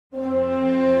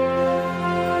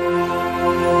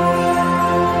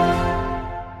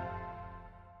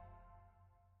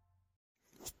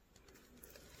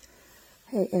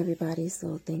everybody.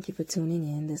 So thank you for tuning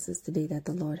in. This is the day that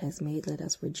the Lord has made. Let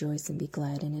us rejoice and be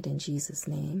glad in it in Jesus'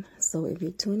 name. So if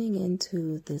you're tuning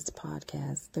into this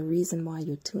podcast, the reason why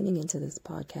you're tuning into this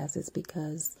podcast is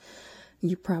because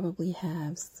you probably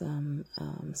have some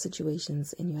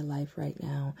situations in your life right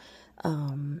now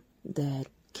that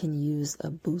can use a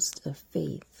boost of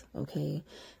faith, okay?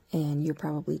 And you're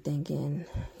probably thinking,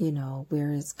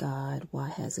 where is God? Why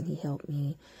hasn't he helped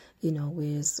me?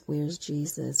 Where's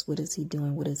Jesus? What is he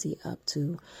doing? What is he up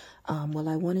to? Well,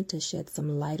 I wanted to shed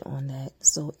some light on that.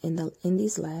 So in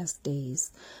these last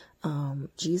days,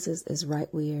 Jesus is right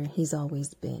where he's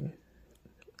always been.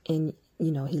 And,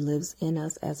 he lives in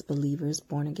us as believers,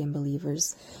 born again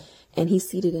believers, and he's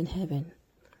seated in heaven.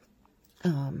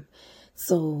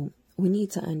 So we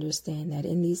need to understand that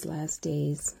in these last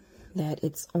days, that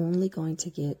it's only going to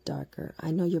get darker.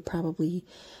 I know you're probably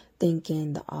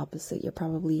thinking the opposite. You're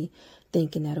probably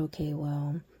thinking that, okay,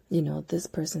 well, this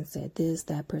person said this,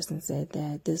 that person said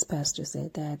that, this pastor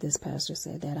said that, this pastor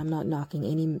said that. I'm not knocking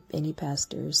any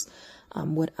pastors.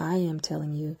 What I am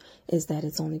telling you is that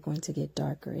it's only going to get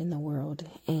darker in the world.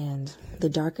 And the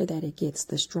darker that it gets,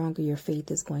 the stronger your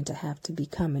faith is going to have to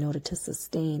become in order to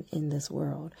sustain in this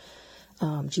world.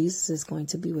 Jesus is going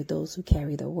to be with those who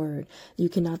carry the word. You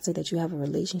cannot say that you have a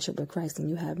relationship with Christ and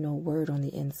you have no word on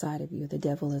the inside of you. The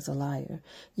devil is a liar.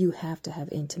 You have to have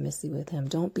intimacy with him.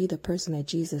 Don't be the person that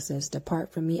Jesus says,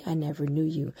 depart from me, I never knew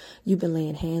you. You've been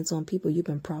laying hands on people. You've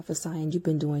been prophesying. You've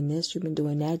been doing this. You've been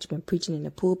doing that. You've been preaching in the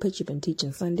pulpit. You've been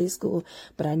teaching Sunday school,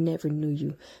 but I never knew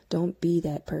you. Don't be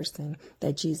that person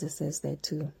that Jesus says that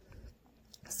to.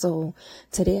 So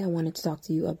today I wanted to talk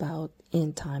to you about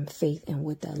end time faith and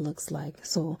what that looks like.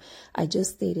 So I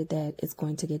just stated that it's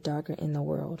going to get darker in the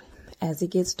world. As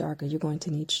it gets darker, you're going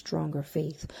to need stronger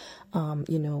faith.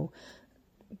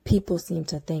 People seem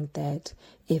to think that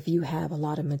if you have a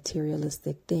lot of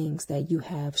materialistic things, that you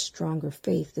have stronger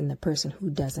faith than the person who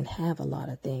doesn't have a lot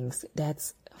of things.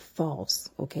 That's false.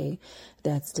 Okay.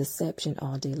 That's deception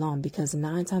all day long, because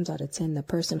 9 times out of 10, the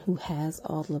person who has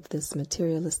all of this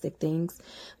materialistic things,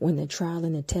 when the trial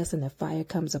and the test and the fire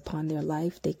comes upon their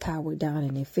life, they cower down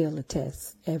and they fail the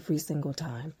test every single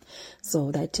time.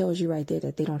 So that tells you right there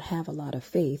that they don't have a lot of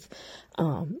faith,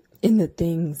 in the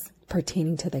things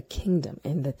pertaining to the kingdom,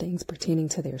 in the things pertaining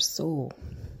to their soul,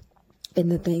 in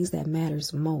the things that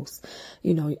matters most.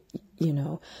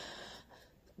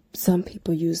 Some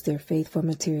people use their faith for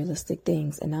materialistic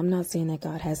things, and I'm not saying that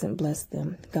God hasn't blessed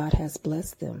them. God has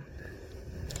blessed them.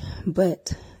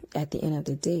 But at the end of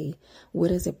the day, what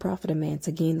does it profit a man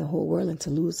to gain the whole world and to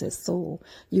lose his soul?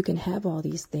 You can have all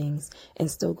these things and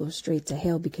still go straight to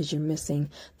hell because you're missing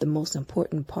the most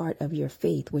important part of your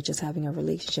faith, which is having a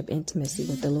relationship, intimacy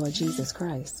with the Lord Jesus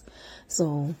Christ.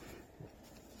 So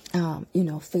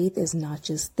faith is not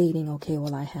just stating, okay,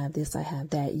 well, I have this, I have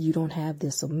that. You don't have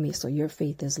this, so your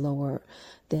faith is lower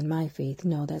than my faith.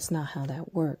 No, that's not how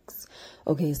that works.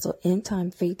 Okay, so end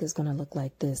time faith is going to look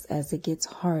like this as it gets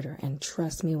harder. And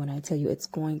trust me when I tell you, it's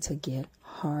going to get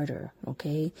harder.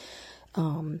 Okay.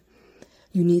 You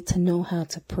need to know how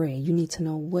to pray. You need to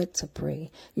know what to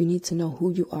pray. You need to know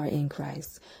who you are in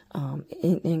Christ,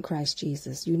 in Christ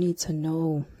Jesus. You need to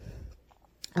know,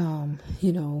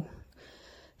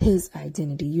 his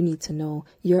identity. You need to know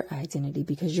your identity,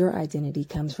 because your identity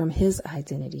comes from his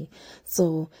identity.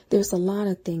 So there's a lot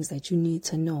of things that you need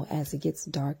to know as it gets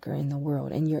darker in the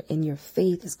world, and your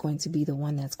faith is going to be the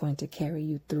one that's going to carry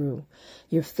you through.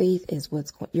 Your faith is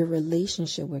your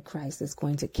relationship with Christ is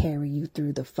going to carry you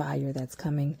through the fire that's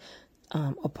coming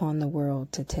upon the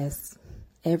world to test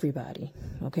everybody.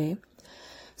 Okay.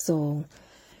 So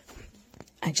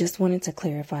I just wanted to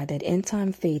clarify that end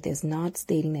time faith is not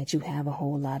stating that you have a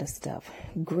whole lot of stuff.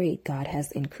 Great. God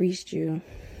has increased you.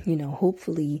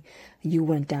 Hopefully you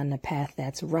went down the path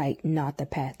that's right, not the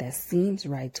path that seems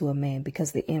right to a man,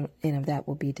 because the end of that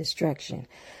will be destruction.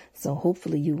 So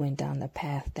hopefully you went down the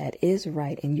path that is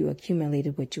right and you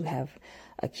accumulated what you have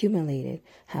accumulated.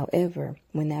 However,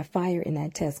 when that fire and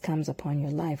that test comes upon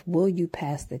your life, will you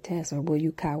pass the test, or will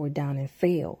you cower down and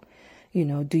fail?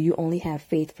 Do you only have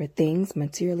faith for things,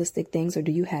 materialistic things, or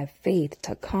do you have faith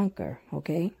to conquer?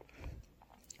 Okay.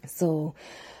 So,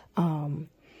 I'm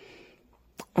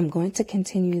going to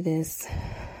continue this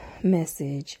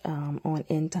message, on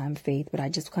end time faith, but I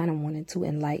just kind of wanted to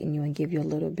enlighten you and give you a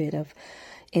little bit of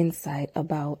insight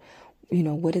about,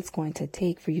 what it's going to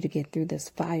take for you to get through this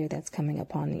fire that's coming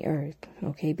upon the earth.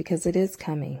 Okay. Because it is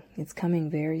coming. It's coming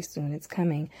very soon. It's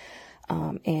coming.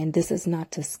 And this is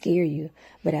not to scare you,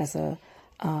 but as a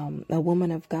a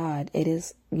woman of God, it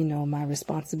is, my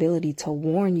responsibility to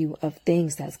warn you of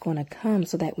things that's going to come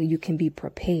so that way you can be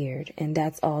prepared. And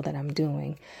that's all that I'm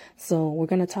doing. So we're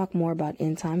going to talk more about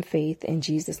end time faith. In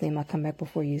Jesus' name, I'll come back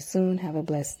before you soon. Have a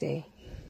blessed day.